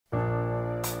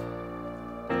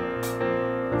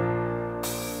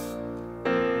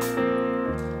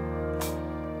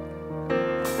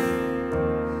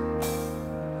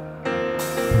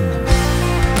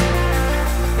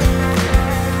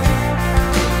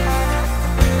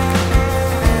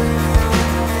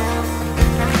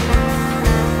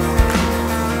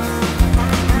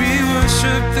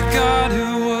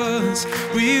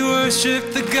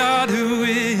worship the God who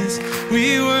is.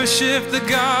 We worship the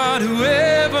God who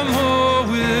evermore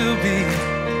will be.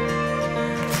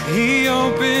 He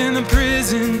opened the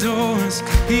prison doors.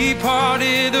 He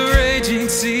parted the raging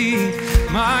sea.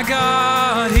 My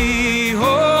God, He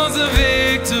holds the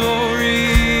victory.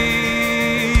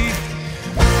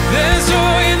 There's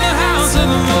joy in the house of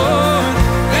the Lord.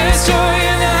 There's joy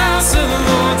in the house of the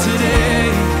Lord today.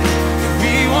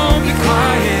 We won't be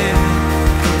quiet.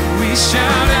 We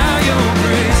shout out your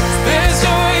praise. There's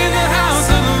joy in the house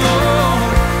of the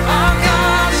Lord. Our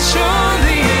God is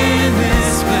surely in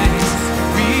this place.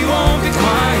 We won't be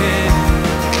quiet.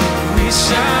 We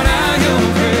shout out your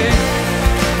praise.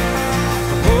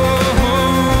 Oh,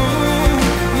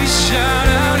 we shout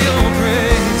out your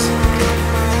praise.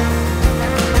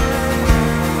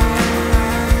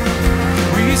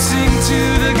 We sing to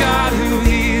the God who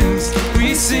heals. We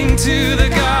sing to the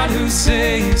God who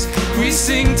saves. We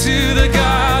sing to the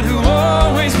God who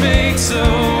always makes a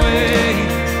way.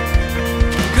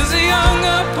 'Cause He hung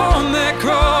up on that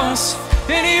cross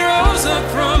and He rose up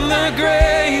from the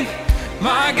grave.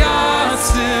 My God,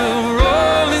 still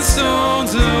rolling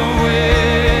stones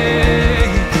away.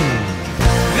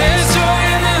 There's joy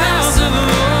in the house of the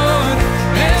Lord.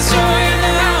 There's joy in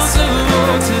the house of the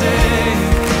Lord today.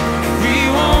 We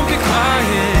won't be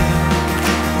quiet.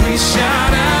 We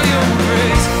shout out your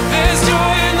praise. There's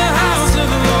joy in the house of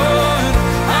the Lord.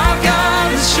 Our God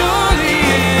is surely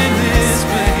in this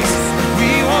place.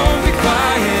 We won't be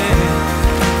quiet.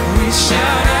 We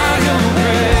shout out your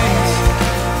praise.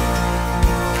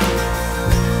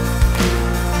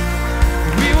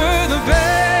 We were the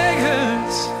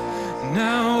beggars,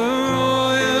 now we're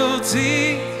royalty.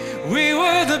 We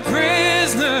were the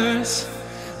prisoners,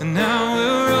 and now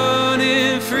we're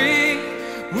running free.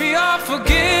 We are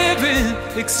forgiven,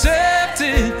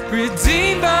 accepted,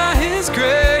 redeemed by His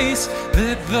grace.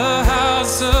 Let the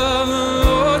house of the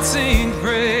Lord sing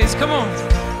praise. Come on.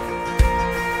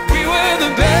 We were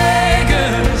the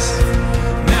beggars,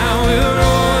 now we're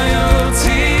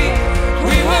royalty.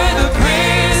 We were the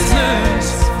prisoners,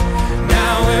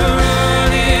 now we're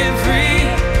running free.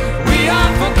 We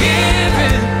are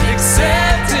forgiven,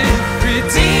 accepted,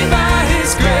 redeemed by His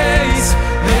grace.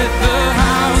 Let the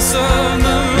house of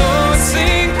the Lord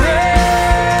sing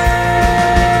praise.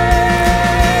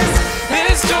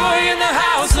 There's joy in the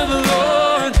house of the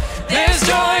Lord. There's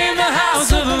joy in the house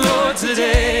of the Lord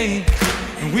today.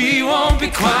 And we won't be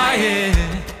quiet.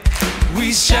 We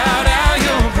shout out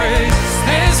your praise.